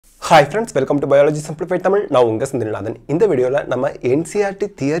Hi friends, welcome to Biology Simplified Tamil. Now unga Sindhilnathan. இந்த வீடியோல நம்ம NCERT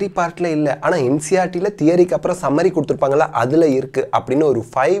theory பார்ட்ல இல்ல ஆனா NCERTல தியரிக்கு அப்புறம் சம்மரி கொடுத்திருப்பாங்கல அதுல இருக்கு அப்படின ஒரு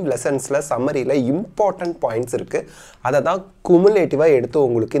 5 லெசன்ஸ்ல சம்மரில இம்பார்ட்டன்ட் பாயிண்ட்ஸ் இருக்கு. அத தான் குமுலேட்டிவா எடுத்து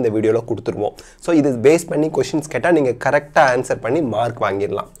உங்களுக்கு இந்த வீடியோல கொடுத்துருவோம். சோ இது பேஸ் பண்ணி क्वेश्चंस கேட்டா நீங்க கரெக்ட்டா ஆன்சர் பண்ணி மார்க்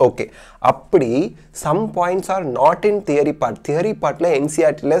வாங்கிரலாம். ஓகே. அப்படி some points are not in theory part. Theory partல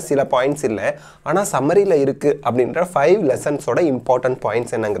NCERTல சில பாயிண்ட்ஸ் இல்ல ஆனா சம்மரில இருக்கு அப்படிங்கற 5 லெசன்ஸ் ஓட இம்பார்ட்டன்ட்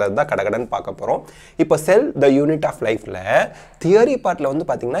பாயிண்ட்ஸ் என்னங்கறது தான் கடகடன் பார்க்க போறோம். இப்போ செல் the unit of lifeல தியரி பார்ட்ல வந்து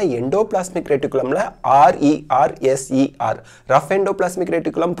பாத்தீங்கன்னா endoplasmic ரெட்டிகுலம்ல RER rough endoplasmic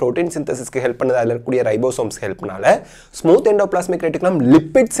reticulum protein சிந்தசிஸ்க்கு help பண்ணுது. அதுல இருக்கக்கூடிய ribosomes ஹெல்ப்னால smooth endoplasmic reticulum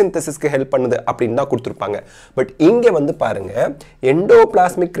lipid சிந்தசிஸ்க்கு help பண்ணுது அப்படினு தான் கொடுத்திருப்பாங்க. பட் இங்க வந்து பாருங்க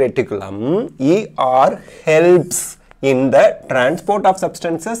endoplasmic reticulum ER helps in the transport of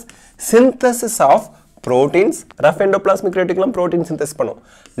substances, synthesis of proteins, rough endoplasmic reticulum protein synthesis பண்ணும்.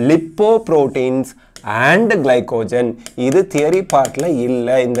 Lipoproteins and glycogen இது theory partல இல்ல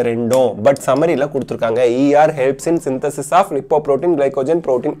இந்த ரெண்டும் பட் சம்மரில கொடுத்திருக்காங்க. ER helps in synthesis of lipoprotein, glycogen,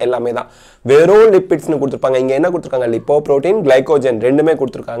 protein எல்லாமே தான். வெறும் lipidsனு கொடுத்திருப்பாங்க. இங்க என்ன கொடுத்திருக்காங்க? lipoprotein, glycogen ரெண்டுமே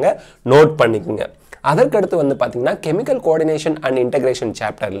கொடுத்திருக்காங்க. நோட் பண்ணிக்கங்க. அதற்கு அடுத்து வந்து பாத்தீங்கன்னா chemical coordination and integration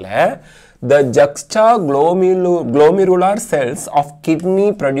chapterல the juxtaglomerular cells of kidney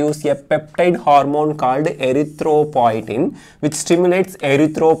produce a peptide hormone called erythropoietin which stimulates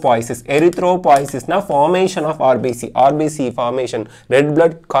erythropoiesis. Erythropoiesis na formation of RBC formation, red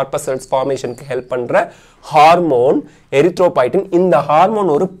blood corpuscles formation க்கு help பண்ற hormone erythropoietin. இந்த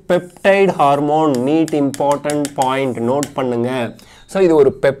hormone ஒரு peptide hormone. NEET important point note பண்ணுங்க. So இது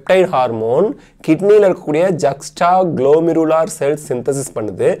ஒரு peptide hormone கிட்னில இருக்கக்கூடிய juxtaglomerular cells synthesis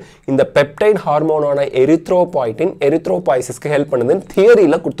பண்ணுது. இந்த பெப்டைட் ஹார்மோனான எரித்ரோபாய்சிஸ்க்கு ஹெல்ப் பண்ணுதுன்னு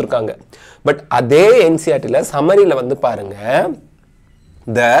தியரியில கொடுத்திருக்காங்க. பட் அதே NCERTல சம்மரியில வந்து பாருங்க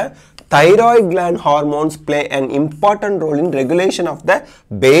the thyroid gland hormones play an important role in regulation of the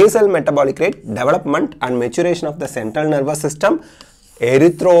basal metabolic rate, development and maturation of the central nervous system,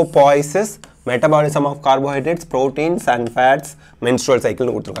 erythropoiesis, metabolism of carbohydrates, proteins and fats, menstrual cycle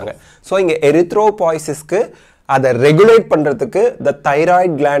னு கொடுத்திருக்காங்க. So இங்க erythropoiesisக்கு அதை regulate பண்றதுக்கு the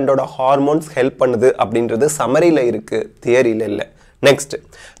thyroid gland ஓட hormones help பண்ணுது அப்படின்றது சம்மரியில இருக்கு, தியரியில இல்ல. Next,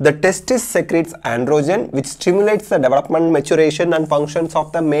 the testis secretes androgen which stimulates the development, maturation and functions of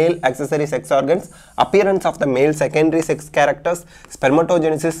the male accessory sex organs, appearance of the male secondary sex characters,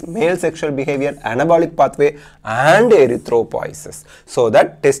 spermatogenesis, male sexual behavior, anabolic pathway and erythropoiesis. So that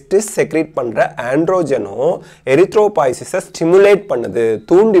testis secrete பண்ற androgen erythropoiesis stimulate பண்ணுது,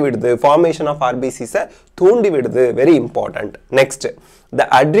 தூண்டி விடுது, formation of RBCs தூண்டி விடுது. very important. Next, the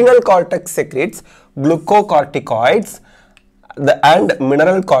adrenal cortex secretes glucocorticoids and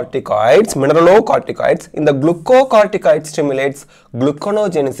mineralocorticoids. In the glucocorticoid stimulates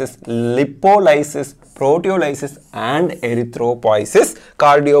gluconeogenesis, lipolysis, proteolysis and erythropoiesis,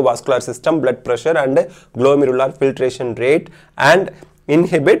 cardiovascular system, blood pressure and glomerular filtration rate, and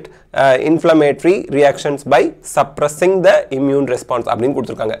inhibit inflammatory reactions by suppressing the immune response அப்படினு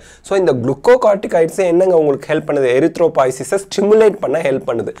கொடுத்திருக்காங்க. So இந்த glucocorticoids என்னங்க உங்களுக்கு help பண்ணுது? erythropoiesis stimulate பண்ண help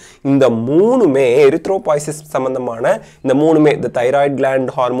பண்ணுது. இந்த மூணுமே erythropoiesis சம்பந்தமான இந்த மூணுமே the thyroid gland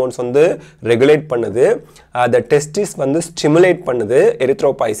hormones வந்து ரெகுலேட் பண்ணுது, the testis வந்து ஸ்டிமுலேட் பண்ணுது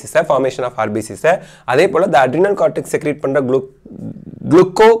erythropoiesis formation of RBCs. அதே போல the adrenal cortex secrete பண்ற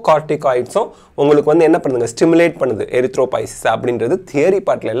glucocorticoids உங்களுக்கு வந்து என்ன பண்ணுங்க? ஸ்டிமுலேட் பண்ணுது erythropoiesis அப்படின்றது தியரி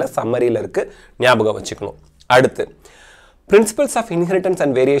பார்ட்ல இல்ல சம்மரியில இருக்கு, ஞாபகம் வச்சுக்கணும். அடுத்து Principles of Inheritance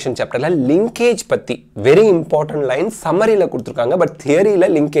and Variation chapterல linkage பத்தி very important lines சம்மரியில கொடுத்திருக்காங்க. பட் தியரியில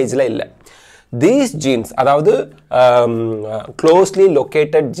லிங்கேஜ்ல இல்ல. These genes அதாவது closely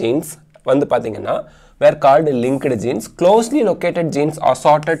located genes வந்து பாத்தீங்கன்னா were called linked genes. Closely located genes are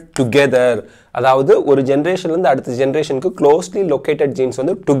sorted together. அதாவது ஒரு ஜெனரேஷன்ல இருந்து அடுத்த ஜெனரேஷனுக்கு closely located genes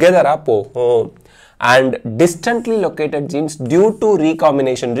வந்து together-ஆ போகும். And distantly located genes due to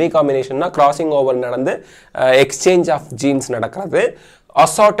recombination na crossing over நடந்து exchange of genes நடக்கிறது.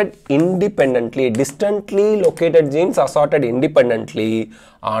 Assorted independently. Distantly located genes assorted independently.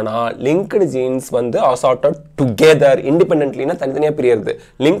 ஆனா linked genes வந்து assorted together. Independently na தனித்தனியா பிரியறது.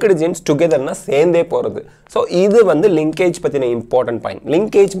 Linked genes together na சேர்ந்தே போறது. So இது வந்து linkage பத்தின important point.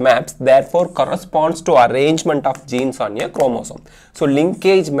 Linkage maps therefore corresponds to arrangement of genes on a chromosome. So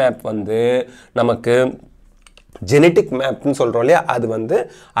linkage map வந்து நமக்கு ஜெனடிக் மேப்னு சொல்றோம் இல்லையா, அது வந்து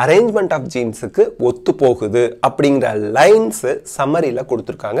அரேஞ்ச்மெண்ட் ஆஃப் ஜீன்ஸுக்கு ஒத்து போகுது அப்படிங்கிற லைன்ஸ் சம்மரியில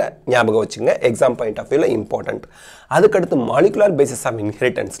கொடுத்துருக்காங்க. ஞாபகம் வச்சுங்க, எக்ஸாம் பாயிண்ட் ஆஃப் வியூல இம்பார்ட்டன்ட். அதுக்கடுத்து மாலிகுலர் பேசிஸ் ஆஃப்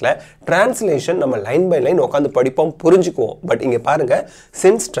இன்ஹெரிட்டன்ஸ்ல டிரான்ஸ்லேஷன் நம்ம லைன் பை லைன் உட்காந்து படிப்போம், புரிஞ்சுக்குவோம். பட் இங்க பாருங்க,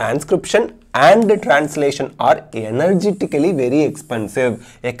 since transcription and translation are energetically very expensive.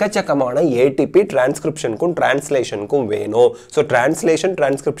 எக்கச்சக்கமான ATP transcriptionக்கும் translationக்கும் வேணும். So translation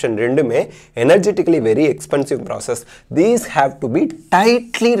transcription ரெண்டுமே energetically very expensive process. These have to be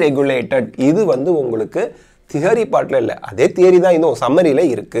tightly regulated. இது வந்து உங்களுக்கு தியரி பார்ட்ல இல்ல, அதே தியரி தான் இந்த சம்மரியில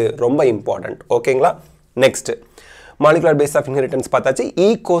இருக்கு. ரொம்ப இம்பார்ட்டன்ட். ஓகேங்களா? Next molecular base of inheritance பார்த்தாச்சு.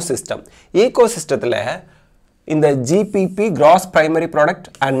 ecosystem. ecosystemத்துல இந்த GPP gross primary product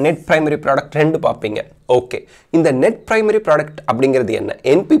and net primary product ரெண்டு பாப்பீங்க. ஓகே, இந்த net primary product அப்படிங்கிறது என்ன?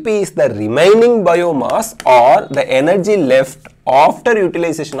 NPP is the remaining biomass or the energy left after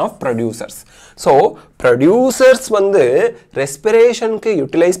utilization of producers. So producers வந்து ரெஸ்பிரேஷனுக்கு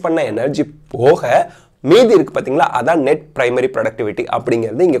utilise பண்ண energy போக மீதி இருக்கு பாத்தீங்களா, அதான் நெட் பிரைமரி ப்ரொடக்டிவிட்டி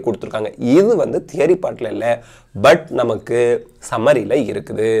அப்படிங்கிறது இங்க கொடுத்துருக்காங்க. இது வந்து தியரி பார்ட்ல இல்ல, பட் நமக்கு சம்மரியில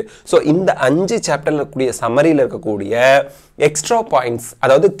இருக்குது. ஸோ இந்த 5 சாப்டர்ல இருக்கக்கூடிய சம்மரியில இருக்கக்கூடிய எக்ஸ்ட்ரா பாயிண்ட்ஸ்,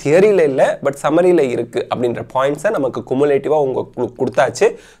 அதாவது தியரியில இல்லை பட் சம்மரியில இருக்கு அப்படின்ற பாயிண்ட்ஸை நமக்கு குமுலேட்டிவா உங்களுக்கு கொடுத்தாச்சு.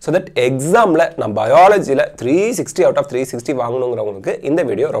 ஸோ தட் எக்ஸாம்ல நான் பயாலஜியில் 360 out of 360 வாங்கணுங்கிறவங்களுக்கு இந்த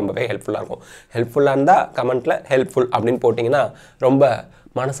வீடியோ ரொம்பவே ஹெல்ப்ஃபுல்லாக இருக்கும். ஹெல்ப்ஃபுல்லாக இருந்தால் கமெண்ட்ல ஹெல்ப்ஃபுல் அப்படின்னு போட்டிங்கன்னா ரொம்ப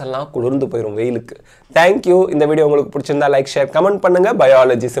மனசெல்லாம் குளிர்ந்து போயிடும் வெயிலுக்கு. தேங்க்யூ. இந்த வீடியோ உங்களுக்கு பிடிச்சிருந்தா லைக், ஷேர், கமெண்ட் பண்ணுங்க.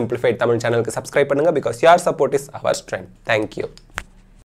 பயாலஜி சிம்பிளிஃபைட் தமிழ் சேனலுக்கு சப்ஸ்கிரைப் பண்ணுங்க. Because your support is our strength. Thank you.